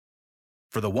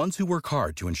For the ones who work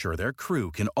hard to ensure their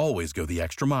crew can always go the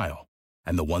extra mile,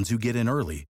 and the ones who get in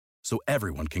early so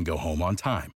everyone can go home on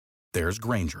time, there's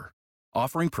Grainger,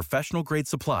 offering professional-grade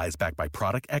supplies backed by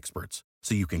product experts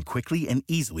so you can quickly and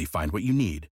easily find what you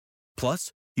need.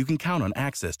 Plus, you can count on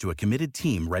access to a committed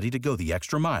team ready to go the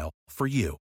extra mile for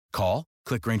you. Call,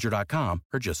 click Grainger.com,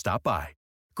 or just stop by.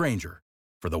 Grainger,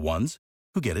 for the ones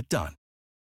who get it done.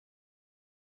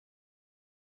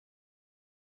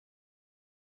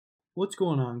 What's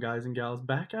going on, guys and gals?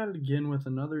 Back at it again with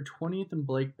another 20th and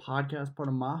Blake podcast, part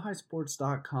of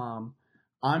MileHighSports.com.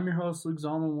 I'm your host, Luke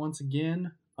Zahlmann, once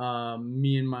again.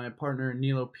 Me and my partner,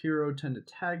 Nilo Piro, tend to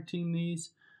tag team these.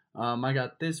 I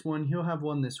got this one. He'll have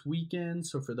one this weekend.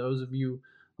 So for those of you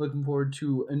looking forward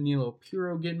to Nilo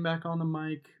Piro getting back on the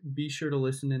mic, be sure to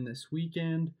listen in this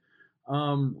weekend.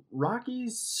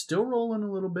 Rockies still rolling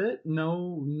a little bit.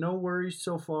 No worries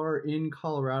so far in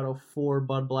Colorado for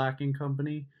Bud Black and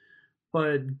company.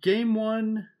 But game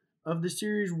one of the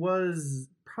series was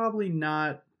probably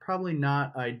not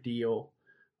ideal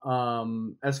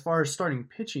as far as starting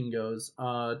pitching goes.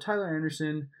 Tyler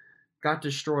Anderson got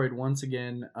destroyed once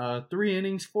again. 3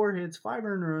 innings, 4 hits, 5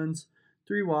 earned runs,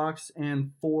 3 walks,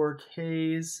 and 4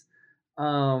 Ks.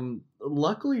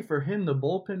 Luckily for him, the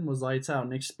bullpen was lights out,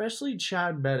 and especially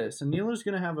Chad Bettis. And Neeler's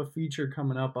going to have a feature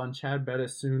coming up on Chad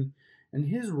Bettis soon, and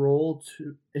his move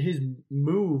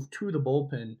to the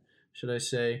bullpen, should I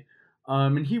say.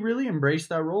 And he really embraced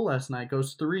that role last night.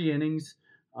 Goes 3 innings,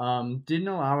 didn't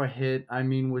allow a hit. I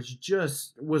mean,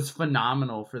 was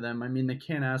phenomenal for them. I mean, they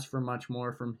can't ask for much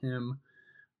more from him.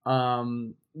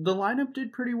 The lineup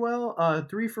did pretty well.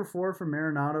 3 for 4 from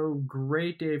Arenado.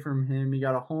 Great day from him. He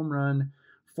got a home run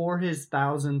for his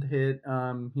 1,000th hit.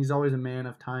 He's always a man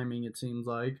of timing, it seems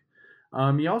like.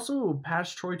 He also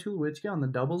passed Troy Tulowitzki on the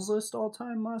doubles list all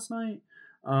time last night.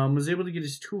 Was able to get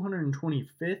his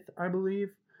 225th, I believe.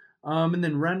 And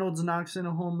then Reynolds knocks in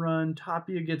a home run.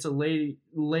 Tapia gets a late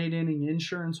inning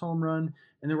insurance home run.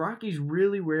 And the Rockies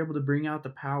really were able to bring out the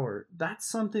power. That's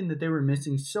something that they were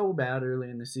missing so bad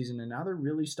early in the season, and now they're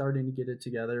really starting to get it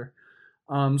together.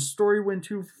 Story went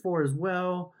 2 for 4 as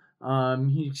well.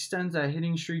 He extends that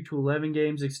hitting streak to 11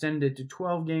 games, extended it to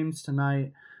 12 games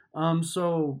tonight.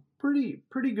 So pretty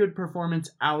good performance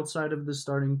outside of the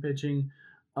starting pitching.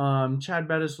 Chad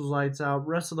Bettis was lights out.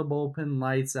 Rest of the bullpen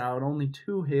lights out. Only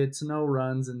 2 hits, no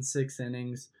runs in 6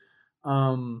 innings.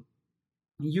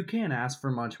 You can't ask for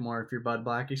much more if you're Bud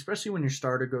Black, especially when your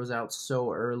starter goes out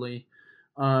so early.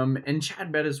 And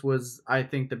Chad Bettis was, I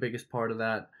think, the biggest part of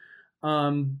that.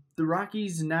 The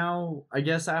Rockies now, I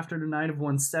guess after tonight, have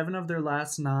won 7 of their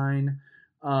last 9.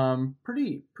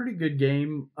 Pretty good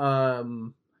game.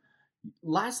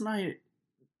 Last night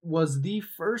was the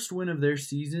first win of their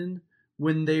season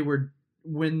when they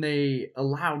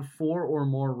allowed 4 or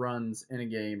more runs in a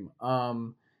game.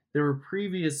 There were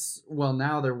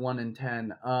now they're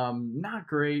 1-10. Not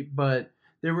great, but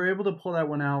they were able to pull that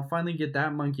one out, finally get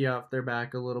that monkey off their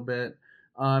back a little bit.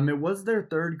 It was their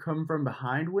 3rd come from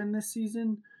behind win this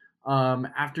season,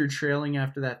 after trailing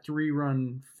after that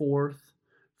 3-run 4th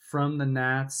from the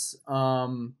Nats.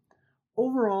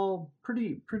 Overall,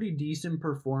 pretty decent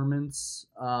performance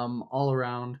all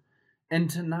around. And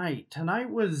tonight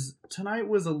was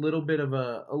a little bit of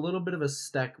a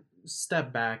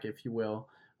step back, if you will.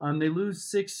 They lose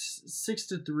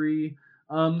 6-3.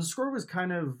 The score was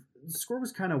kind of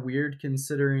weird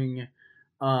considering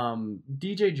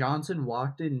DJ Johnson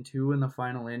walked in 2 in the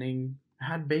final inning,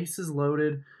 had bases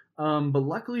loaded. But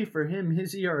luckily for him,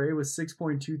 his ERA was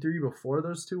 6.23 before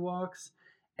those 2 walks.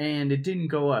 And it didn't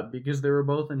go up because they were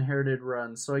both inherited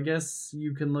runs. So I guess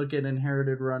you can look at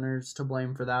inherited runners to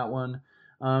blame for that one.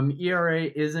 ERA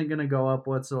isn't going to go up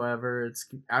whatsoever. It's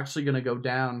actually going to go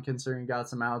down considering he got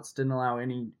some outs. Didn't allow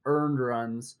any earned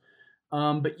runs.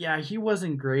 But yeah, he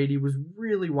wasn't great. He was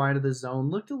really wide of the zone.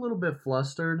 Looked a little bit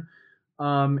flustered.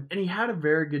 And he had a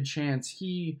very good chance.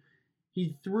 He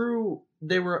threw...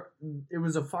 It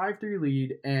was a 5-3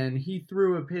 lead, and he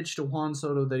threw a pitch to Juan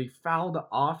Soto that he fouled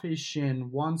off his shin.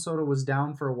 Juan Soto was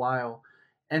down for a while,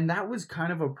 and that was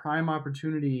kind of a prime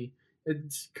opportunity.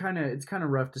 It's kind of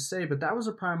rough to say, but that was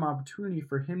a prime opportunity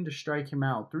for him to strike him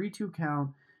out. 3-2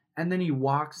 count, and then he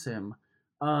walks him.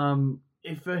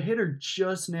 If a hitter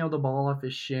just nailed the ball off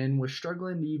his shin, was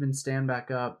struggling to even stand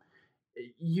back up,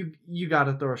 you got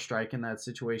to throw a strike in that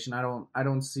situation. I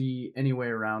don't see any way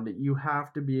around it. You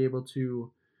have to be able to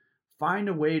find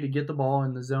a way to get the ball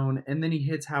in the zone, and then he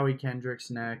hits Howie Kendricks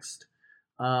next.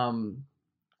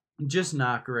 Just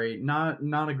not great. Not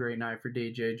a great night for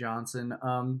DJ Johnson.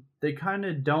 They kind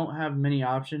of don't have many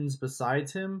options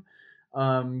besides him.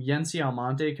 Yency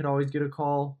Almonte could always get a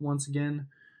call once again.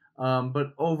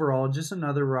 But overall, just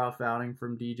another rough outing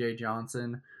from DJ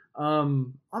Johnson.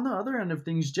 On the other end of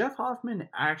things, Jeff Hoffman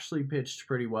actually pitched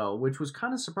pretty well, which was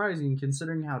kind of surprising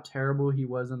considering how terrible he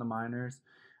was in the minors.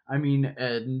 I mean,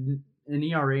 an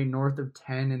ERA north of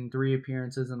 10 in 3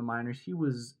 appearances in the minors. He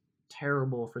was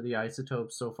terrible for the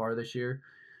Isotopes so far this year.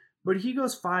 But he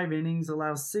goes 5 innings,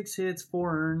 allows 6 hits,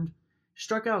 4 earned,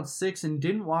 struck out 6, and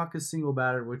didn't walk a single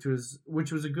batter, which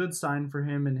was a good sign for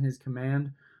him and his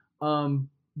command.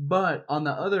 But on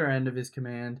the other end of his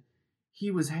command, he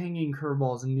was hanging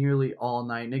curveballs nearly all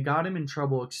night, and it got him in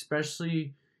trouble,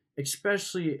 especially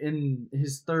in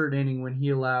his third inning when he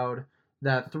allowed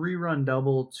that 3-run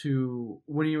double to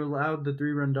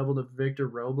Victor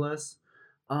Robles.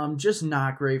 Just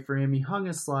not great for him. He hung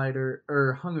a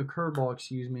curveball,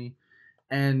 excuse me,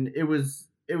 and it was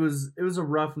a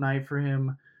rough night for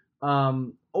him.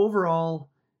 Overall,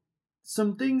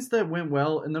 some things that went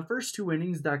well in the first 2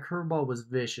 innings. That curveball was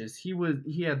vicious. He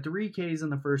had 3 Ks in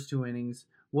the first 2 innings.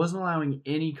 Wasn't allowing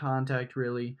any contact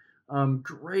really.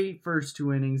 Great first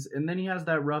 2 innings, and then he has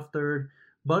that rough third.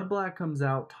 Bud Black comes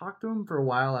out. Talked to him for a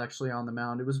while actually on the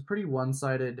mound. It was pretty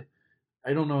one-sided.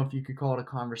 I don't know if you could call it a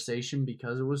conversation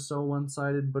because it was so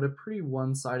one-sided, but a pretty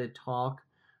one-sided talk.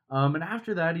 And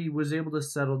after that, he was able to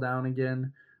settle down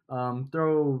again,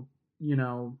 throw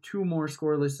 2 more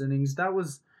scoreless innings. That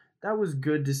was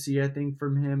good to see, I think,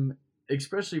 from him,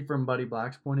 especially from Buddy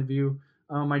Black's point of view.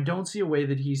 I don't see a way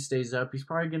that he stays up. He's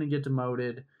probably going to get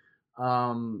demoted.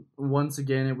 Once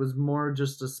again, it was more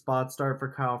just a spot start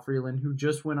for Kyle Freeland, who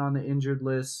just went on the injured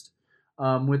list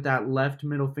with that left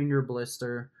middle finger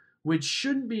blister, which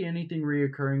shouldn't be anything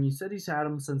reoccurring. He said he's had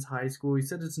them since high school. He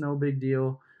said it's no big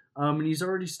deal. And he's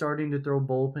already starting to throw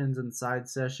bullpens and side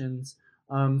sessions.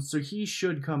 So he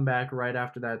should come back right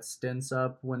after that stints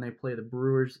up when they play the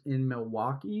Brewers in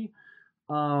Milwaukee.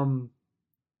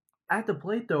 At the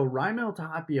plate, though, Raimel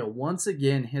Tapia once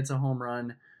again hits a home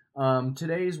run.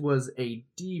 Today's was a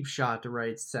deep shot to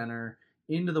right center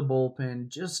into the bullpen.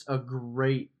 Just a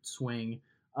great swing.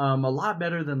 A lot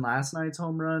better than last night's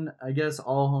home run. I guess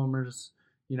all homers,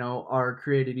 are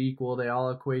created equal. They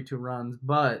all equate to runs.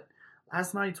 But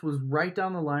last night's was right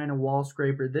down the line, a wall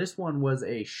scraper. This one was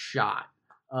a shot.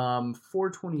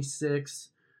 426.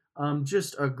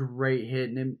 Just a great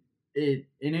hit. And it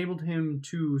enabled him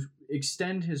to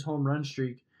extend his home run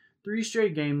streak 3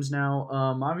 straight games now.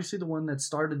 Obviously, the one that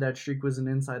started that streak was an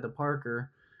inside the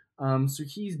Parker. So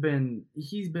he's been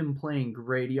playing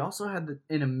great. He also had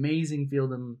an amazing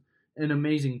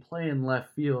play in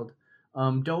left field.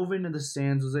 Dove into the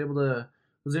stands, was able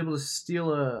to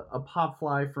steal a pop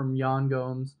fly from Yan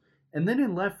Gomes, and then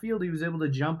in left field he was able to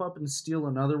jump up and steal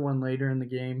another one later in the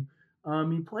game.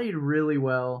 He played really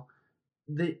well.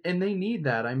 They need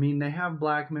that. I mean, they have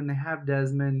Blackman, they have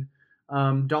Desmond.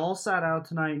 Dahl sat out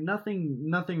tonight.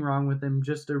 Nothing wrong with him.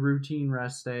 Just a routine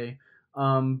rest day.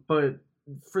 But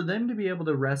for them to be able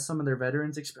to rest some of their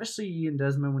veterans, especially Ian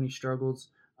Desmond when he struggles,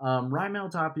 Raimel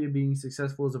Tapia being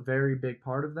successful is a very big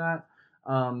part of that.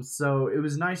 So it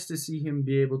was nice to see him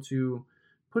be able to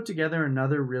put together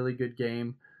another really good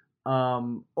game.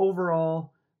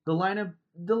 Overall, the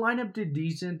lineup did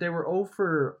decent. They were 0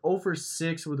 for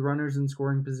 6 with runners in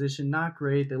scoring position. Not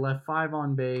great. They left 5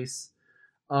 on base.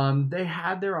 They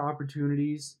had their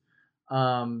opportunities.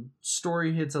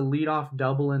 Story hits a leadoff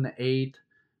double in the 8th.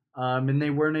 And they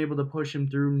weren't able to push him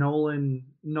through.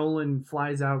 Nolan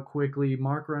flies out quickly.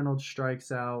 Mark Reynolds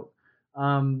strikes out.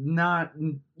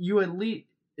 Nolan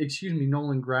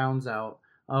grounds out.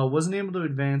 Wasn't able to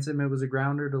advance him. It was a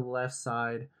grounder to the left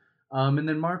side. And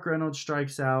then Mark Reynolds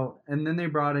strikes out. And then they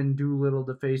brought in Doolittle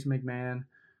to face McMahon.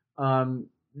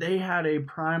 They had a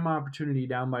prime opportunity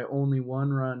down by only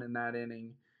 1 run in that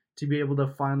inning to be able to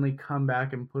finally come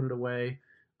back and put it away.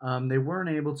 They weren't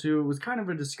able to. It was kind of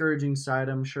a discouraging sight,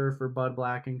 I'm sure, for Bud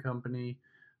Black and company.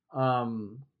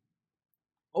 Overall,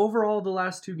 the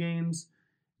last 2 games,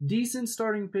 decent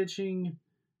starting pitching,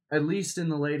 at least in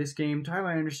the latest game.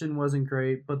 Tyler Anderson wasn't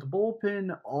great, but the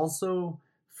bullpen also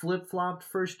flip-flopped.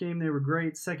 First game, they were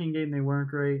great. Second game, they weren't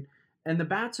great. And the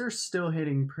bats are still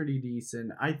hitting pretty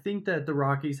decent. I think that the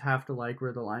Rockies have to like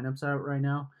where the lineup's at right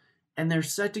now. And they're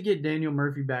set to get Daniel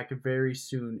Murphy back very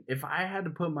soon. If I had to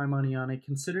put my money on it,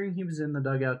 considering he was in the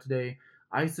dugout today,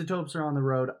 Isotopes are on the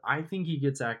road, I think he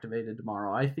gets activated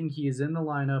tomorrow. I think he is in the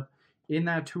lineup in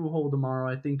that 2-hole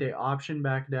tomorrow. I think they option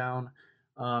back down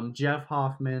Jeff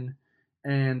Hoffman,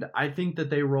 and I think that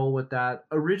they roll with that.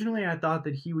 Originally, I thought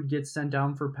that he would get sent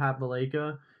down for Pat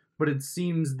Valaika, but it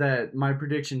seems that my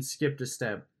prediction skipped a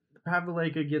step. Pat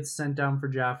Valaika gets sent down for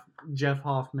Jeff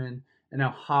Hoffman, and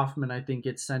now Hoffman, I think,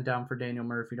 gets sent down for Daniel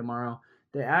Murphy tomorrow.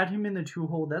 They add him in the 2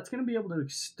 hole. That's going to be able to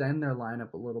extend their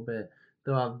lineup a little bit.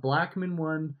 They'll have Blackman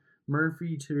 1,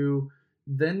 Murphy 2.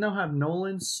 Then they'll have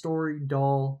Nolan, Story,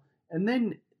 Dahl. And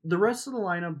then the rest of the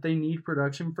lineup they need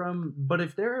production from. But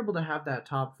if they're able to have that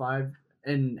top 5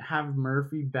 and have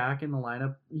Murphy back in the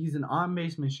lineup, he's an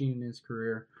on-base machine in his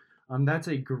career. That's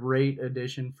a great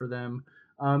addition for them.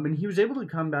 And he was able to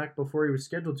come back before he was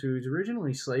scheduled to. He was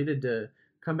originally slated to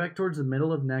come back towards the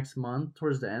middle of next month,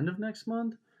 towards the end of next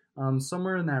month,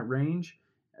 somewhere in that range.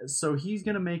 So he's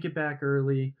going to make it back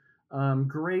early.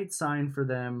 Great sign for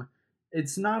them.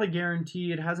 It's not a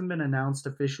guarantee. It hasn't been announced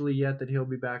officially yet that he'll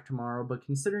be back tomorrow, but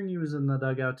considering he was in the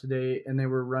dugout today and they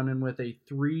were running with a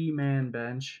 3-man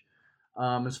bench,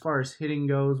 as far as hitting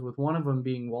goes, with one of them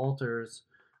being Walters,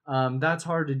 that's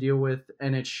hard to deal with,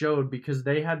 and it showed because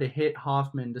they had to hit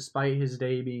Hoffman despite his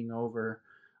day being over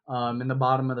in the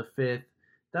bottom of the 5th.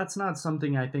 That's not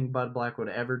something I think Bud Black would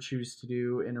ever choose to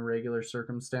do in a regular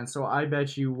circumstance. So I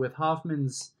bet you with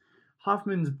Hoffman's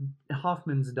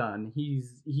done.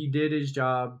 He did his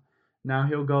job. Now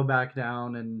he'll go back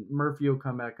down, and Murphy will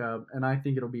come back up, and I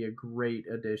think it'll be a great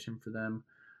addition for them.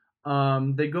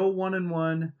 They go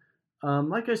 1-1.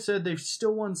 Like I said, they've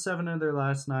still won 7 of their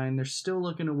last 9. They're still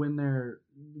looking to win their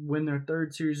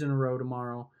 3rd series in a row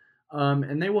tomorrow.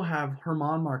 And they will have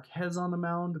German Marquez on the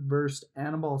mound versus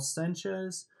Anibal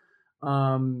Sanchez.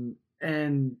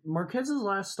 And Marquez's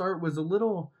last start was a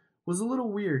little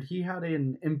weird. He had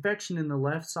an infection in the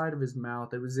left side of his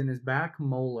mouth. It was in his back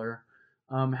molar.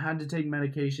 Had to take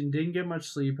medication. Didn't get much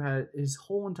sleep. His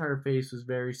whole entire face was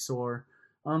very sore.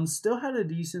 Still had a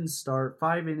decent start.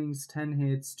 5 innings, 10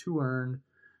 hits, 2 earned.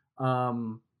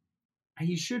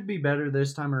 He should be better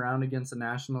this time around against the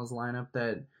Nationals lineup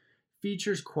that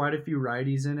features quite a few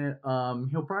righties in it.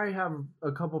 He'll probably have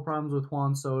a couple problems with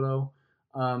Juan Soto,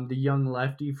 the young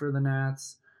lefty for the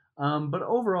Nats. But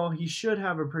overall, he should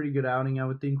have a pretty good outing, I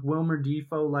would think. Wilmer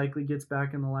Defoe likely gets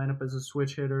back in the lineup as a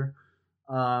switch hitter.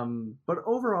 But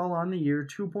overall, on the year,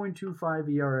 2.25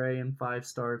 ERA and 5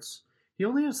 starts. He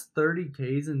only has 30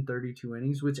 Ks in 32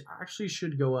 innings, which actually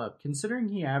should go up. Considering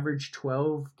he averaged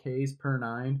 12 Ks per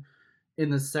 9 in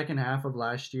the second half of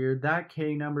last year, that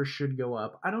K number should go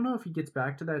up. I don't know if he gets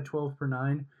back to that 12 per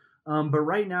 9, but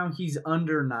right now he's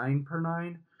under 9 per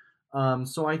 9.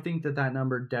 So I think that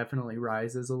number definitely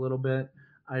rises a little bit.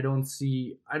 I don't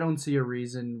see a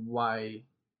reason why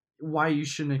you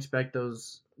shouldn't expect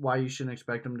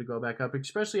him to go back up,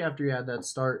 especially after he had that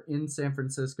start in San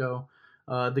Francisco.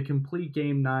 The complete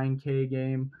game 9K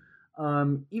game.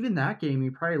 Even that game, he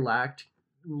probably lacked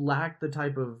the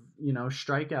type of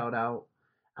strikeout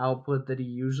output that he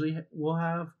usually will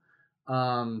have.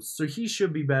 So he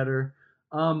should be better.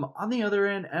 On the other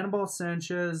end, Anibal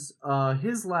Sanchez,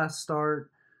 his last start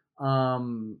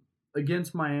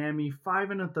against Miami, 5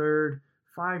 1/3,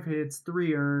 5 hits,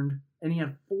 3 earned, and he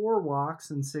had 4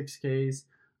 walks and 6 Ks.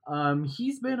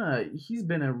 He's been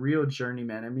a real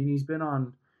journeyman. I mean, he's been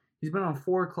on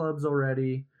 4 clubs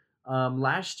already.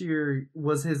 Last year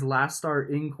was his last start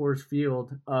in Coors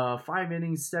Field. 5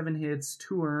 innings, 7 hits,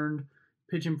 2 earned,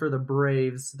 pitching for the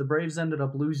Braves. The Braves ended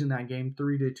up losing that game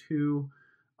 3-2.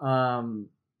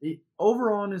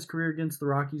 Overall in his career against the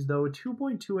Rockies, though, a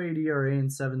 2.28 ERA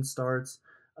and 7 starts.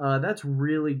 That's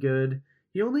really good.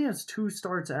 He only has 2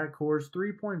 starts at Coors,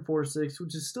 3.46,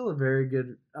 which is still a very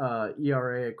good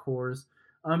ERA at Coors.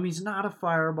 He's not a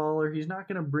fireballer. He's not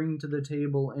going to bring to the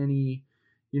table any,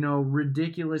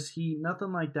 ridiculous heat,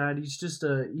 nothing like that.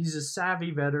 He's a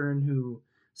savvy veteran who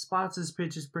spots his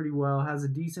pitches pretty well, has a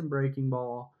decent breaking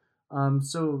ball.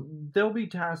 So they'll be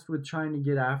tasked with trying to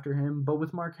get after him. But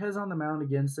with Marquez on the mound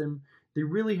against him, they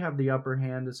really have the upper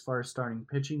hand as far as starting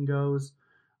pitching goes.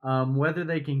 Whether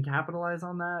they can capitalize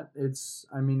on that, it's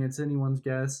anyone's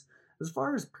guess. As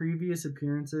far as previous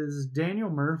appearances,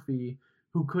 Daniel Murphy,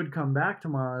 who could come back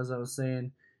tomorrow, as I was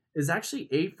saying, is actually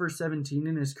 8 for 17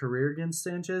 in his career against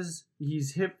Sanchez.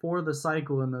 He's hit for the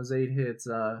cycle in those 8 hits.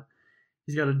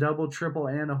 He's got a double, triple,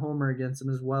 and a homer against him,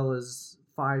 as well as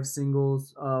 5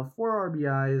 singles, 4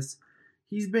 RBIs.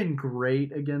 He's been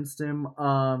great against him.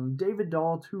 David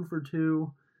Dahl, 2 for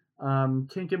 2.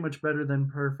 Can't get much better than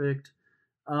perfect.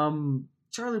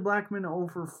 Charlie Blackmon 0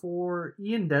 for 4.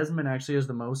 Ian Desmond actually has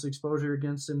the most exposure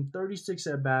against him. 36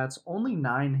 at-bats, only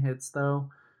 9 hits though.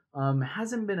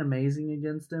 Hasn't been amazing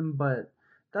against him, but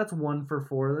that's 1 for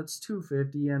 4. That's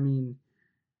 250. I mean,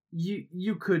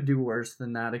 you could do worse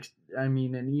than that. And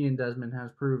Ian Desmond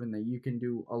has proven that you can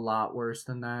do a lot worse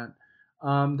than that.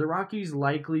 The Rockies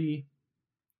likely,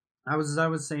 as I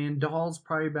was saying, Dahl's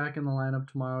probably back in the lineup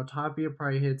tomorrow. Tapia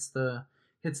probably hits the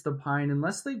pine,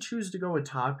 unless they choose to go with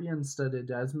Tapia instead of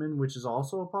Desmond, which is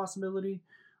also a possibility.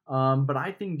 But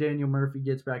I think Daniel Murphy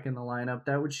gets back in the lineup.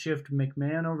 That would shift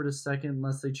McMahon over to second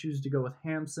unless they choose to go with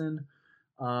Hampson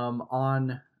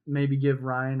on maybe give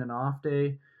Ryan an off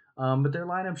day. But their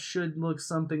lineup should look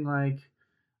something like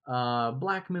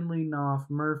Blackman leading off,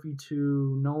 Murphy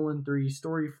 2, Nolan 3,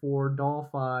 Story 4, Dahl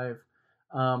 5,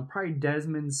 probably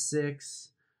Desmond 6.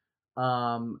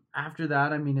 After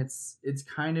that, I mean, it's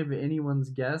kind of anyone's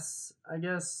guess, I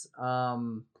guess.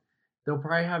 They'll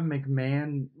probably have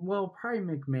McMahon. Well, probably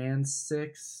McMahon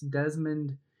 6,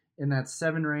 Desmond in that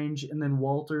 7 range, and then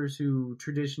Walters, who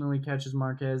traditionally catches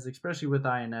Marquez, especially with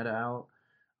Ionetta out.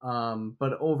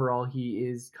 But overall, he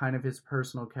is kind of his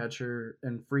personal catcher,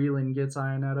 and Freeland gets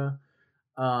Ionetta.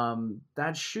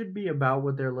 That should be about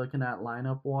what they're looking at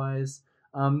lineup wise.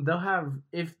 They'll have,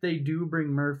 if they do bring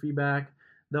Murphy back,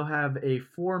 they'll have a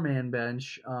 4-man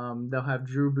bench. They'll have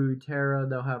Drew Butera,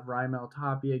 they'll have Raimel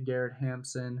Tapia, Garrett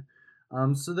Hampson.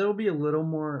 So they'll be a little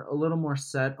more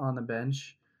set on the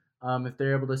bench. If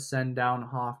they're able to send down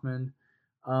Hoffman.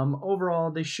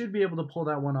 Overall, they should be able to pull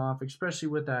that one off, especially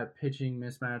with that pitching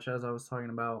mismatch, as I was talking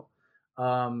about.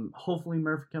 Hopefully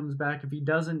Murphy comes back. If he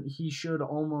doesn't, he should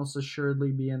almost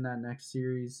assuredly be in that next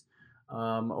series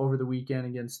over the weekend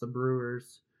against the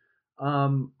Brewers.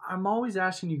 I'm always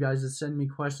asking you guys to send me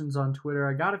questions on Twitter.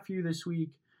 I got a few this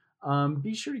week.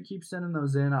 Be sure to keep sending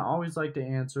those in. I always like to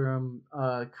answer them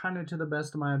kind of to the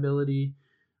best of my ability.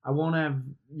 I won't have,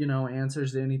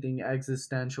 answers to anything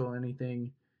existential,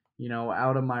 anything,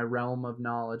 out of my realm of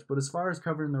knowledge. But as far as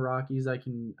covering the Rockies, I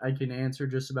can answer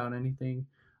just about anything.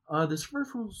 This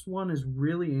first one is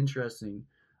really interesting.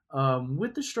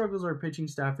 With the struggles our pitching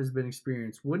staff has been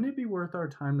experienced, wouldn't it be worth our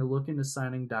time to look into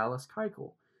signing Dallas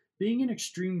Keuchel? Being an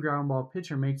extreme ground ball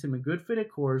pitcher makes him a good fit at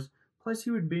Coors, plus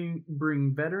he would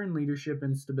bring veteran leadership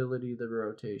and stability to the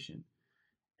rotation.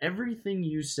 Everything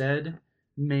you said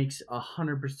makes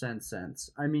 100%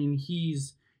 sense. I mean,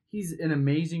 he's an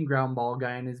amazing ground ball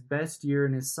guy. In his best year,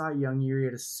 in his Cy Young year, he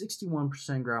had a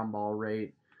 61% ground ball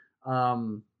rate.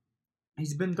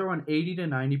 He's been throwing 80 to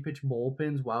 90 pitch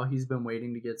bullpens while he's been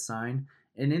waiting to get signed.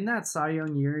 And in that Cy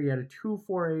Young year, he had a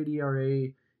 2.48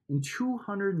 ERA in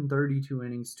 232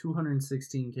 innings,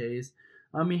 216 Ks.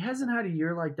 He hasn't had a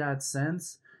year like that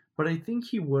since, but I think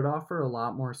he would offer a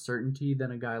lot more certainty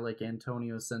than a guy like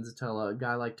Antonio Senzatella, a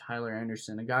guy like Tyler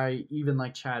Anderson, a guy even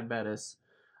like Chad Bettis.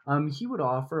 He would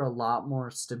offer a lot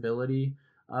more stability.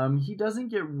 He doesn't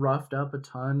get roughed up a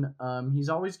ton. He's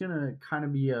always going to kind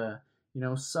of be a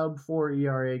sub 4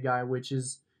 ERA guy, which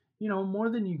is more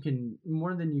than you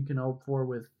can hope for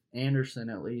with Anderson,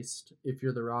 at least if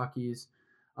you're the Rockies.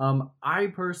 I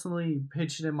personally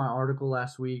pitched it in my article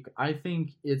last week. I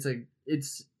think it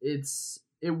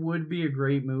would be a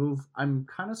great move. I'm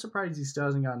kind of surprised he still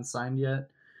hasn't gotten signed yet.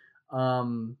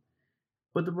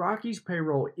 But the Rockies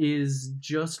payroll is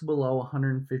just below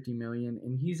 150 million,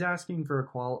 and he's asking for a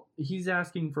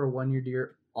 1-year deal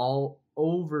all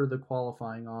over the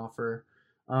qualifying offer.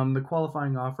 The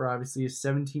qualifying offer obviously is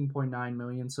 17.9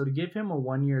 million. So to give him a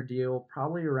 1-year deal,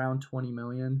 probably around 20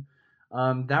 million,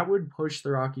 that would push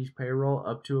the Rockies payroll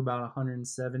up to about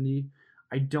 170.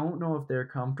 I don't know if they're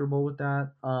comfortable with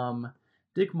that.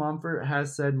 Dick Mumford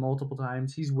has said multiple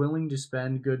times he's willing to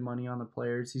spend good money on the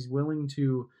players. He's willing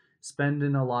to spend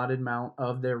an allotted amount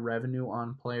of their revenue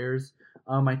on players.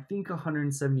 I think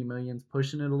 170 million is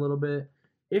pushing it a little bit.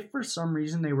 If for some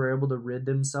reason they were able to rid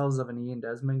themselves of an Ian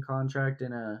Desmond contract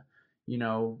and a,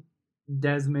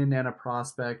 Desmond and a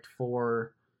prospect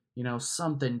for,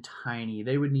 something tiny,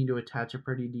 they would need to attach a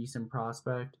pretty decent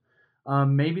prospect.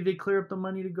 Maybe they clear up the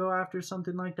money to go after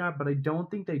something like that, but I don't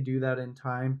think they do that in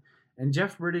time. And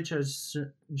Jeff Bridich,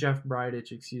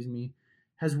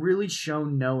 has really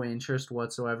shown no interest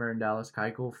whatsoever in Dallas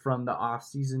Keuchel from the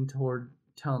offseason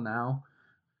till now.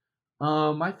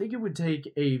 I think it would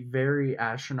take a very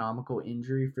astronomical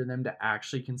injury for them to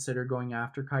actually consider going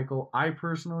after Keuchel. I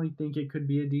personally think it could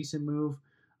be a decent move,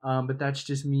 but that's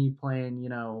just me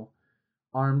playing,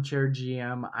 armchair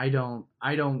GM. I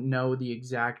don't know the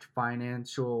exact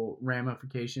financial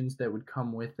ramifications that would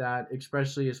come with that,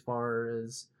 especially as far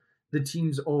as the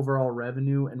team's overall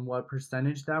revenue and what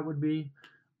percentage that would be.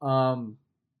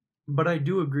 But I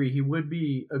do agree he would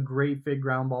be a great fit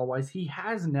ground ball wise. He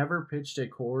has never pitched at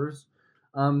Coors,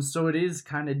 so it is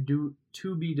kind of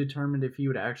to be determined if he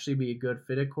would actually be a good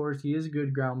fit at Coors. He is a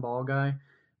good ground ball guy,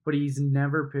 but he's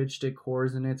never pitched at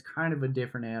Coors, and it's kind of a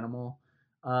different animal.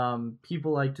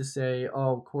 People like to say,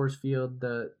 "Oh, Coors Field,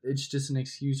 it's just an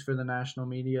excuse for the national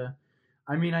media."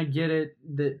 I mean, I get it.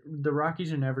 The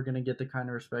Rockies are never going to get the kind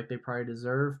of respect they probably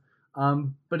deserve.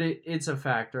 But it's a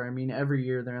factor. I mean, every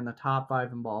year they're in the top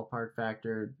 5 in ballpark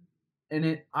factor,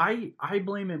 and I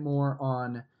blame it more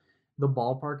on the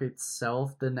ballpark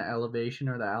itself than the elevation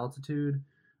or the altitude.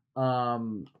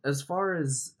 As far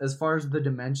as the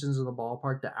dimensions of the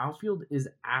ballpark, the outfield is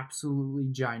absolutely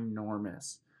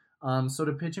ginormous. So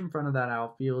to pitch in front of that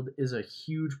outfield is a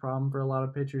huge problem for a lot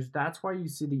of pitchers. That's why you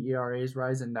see the ERAs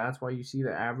rise, and that's why you see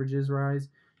the averages rise,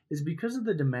 is because of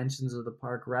the dimensions of the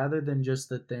park rather than just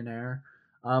the thin air.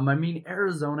 I mean,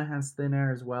 Arizona has thin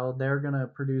air as well. They're gonna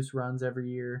produce runs every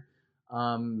year.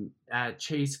 At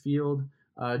Chase Field,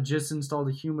 just installed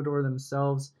a humidor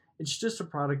themselves. It's just a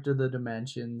product of the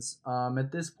dimensions.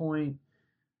 At this point,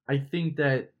 I think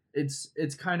that it's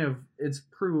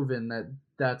proven that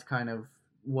that's kind of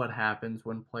what happens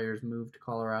when players move to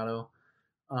Colorado.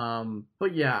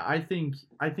 But yeah, I think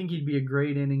he'd be a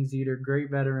great innings eater, great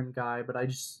veteran guy. But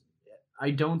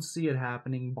I don't see it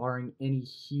happening, barring any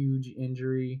huge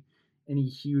injury, any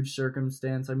huge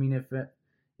circumstance. I mean,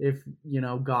 if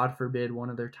God forbid, one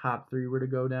of their top three were to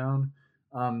go down,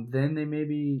 then they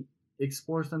maybe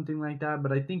explore something like that.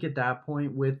 But I think at that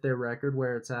point, with their record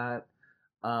where it's at,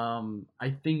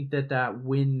 I think that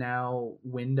win now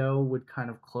window would kind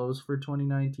of close for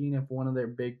 2019 if one of their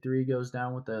big three goes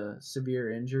down with a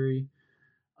severe injury.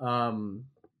 Um,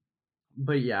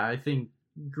 but yeah, I think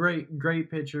great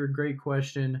pitcher, great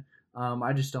question.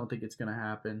 I just don't think it's gonna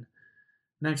happen.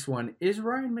 Next one, is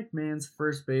Ryan McMahon's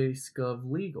first base glove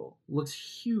legal? Looks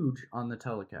huge on the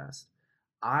telecast.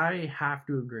 I have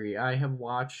to agree. I have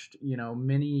watched,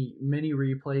 many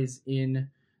replays in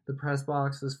the press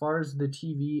box. As far as the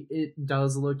TV, it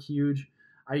does look huge.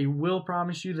 I will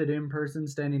promise you that in person,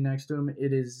 standing next to him,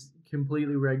 it is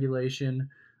completely regulation.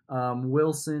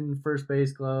 Wilson, first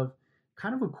base glove,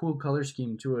 kind of a cool color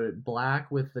scheme to it. Black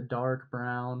with the dark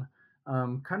brown.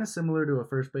 Kind of similar to a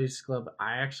first base glove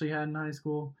I actually had in high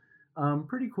school.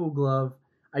 Pretty cool glove.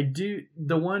 I do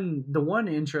the one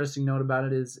interesting note about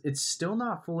it is it's still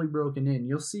not fully broken in.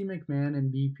 You'll see McMahon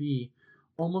and BP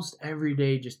almost every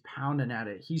day just pounding at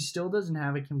it. He still doesn't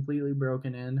have it completely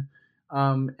broken in.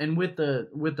 And with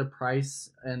the price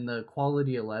and the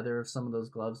quality of leather of some of those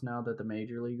gloves now that the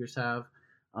major leaguers have,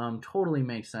 totally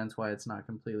makes sense why it's not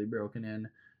completely broken in.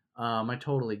 I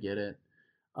totally get it.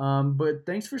 But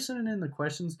thanks for sending in the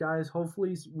questions, guys.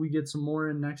 Hopefully we get some more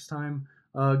in next time.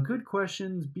 Good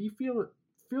questions.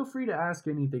 Feel free to ask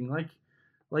anything.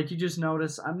 Like you just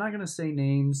noticed, I'm not gonna say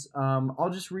names. I'll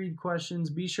just read questions.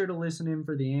 Be sure to listen in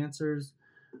for the answers.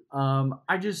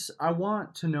 I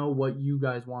want to know what you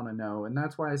guys want to know, and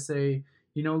that's why I say,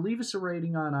 leave us a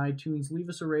rating on iTunes, leave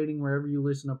us a rating wherever you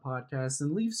listen to podcasts,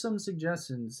 and leave some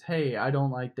suggestions. Hey, I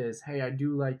don't like this. Hey, I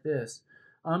do like this.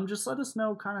 Just let us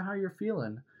know kind of how you're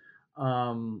feeling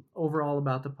overall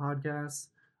about the podcast.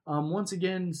 Once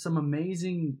again, some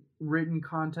amazing written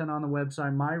content on the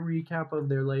website. My recap of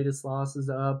their latest loss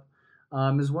is up,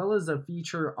 as well as a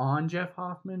feature on Jeff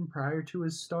Hoffman prior to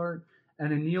his start.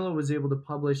 And Anila was able to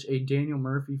publish a Daniel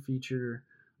Murphy feature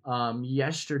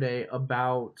yesterday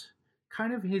about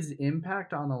kind of his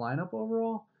impact on the lineup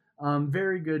overall.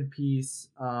 Very good piece.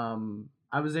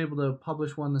 I was able to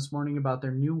publish one this morning about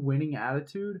their new winning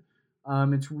attitude.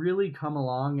 It's really come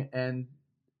along, and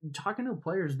talking to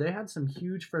players, they had some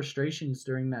huge frustrations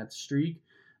during that streak.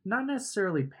 Not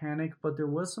necessarily panic, but there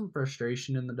was some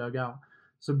frustration in the dugout.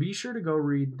 So be sure to go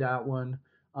read that one.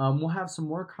 We'll have some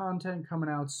more content coming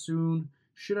out soon.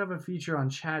 Should have a feature on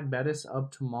Chad Bettis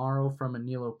up tomorrow from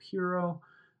Anilo Piro.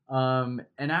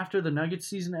 And after the Nuggets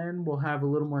season end, we'll have a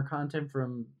little more content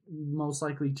from most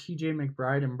likely TJ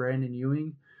McBride and Brandon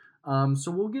Ewing.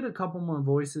 So we'll get a couple more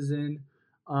voices in.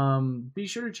 Be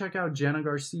sure to check out Jenna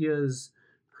Garcia's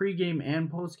pregame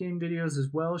and postgame videos as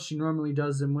well. She normally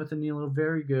does them with Anilo.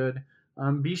 Very good.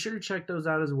 Be sure to check those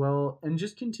out as well. And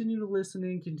just continue to listen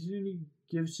in, continue to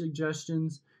give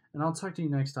suggestions. And I'll talk to you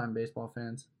next time, baseball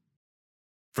fans.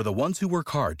 For the ones who work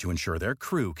hard to ensure their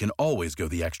crew can always go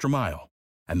the extra mile,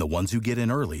 and the ones who get in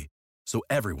early so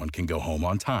everyone can go home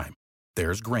on time,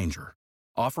 there's Grainger,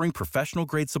 offering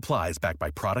professional-grade supplies backed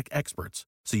by product experts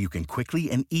so you can quickly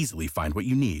and easily find what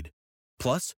you need.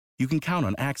 Plus, you can count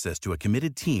on access to a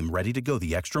committed team ready to go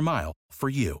the extra mile for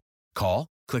you. Call,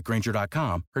 click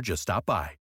Grainger.com, or just stop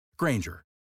by. Grainger,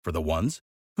 for the ones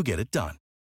who get it done.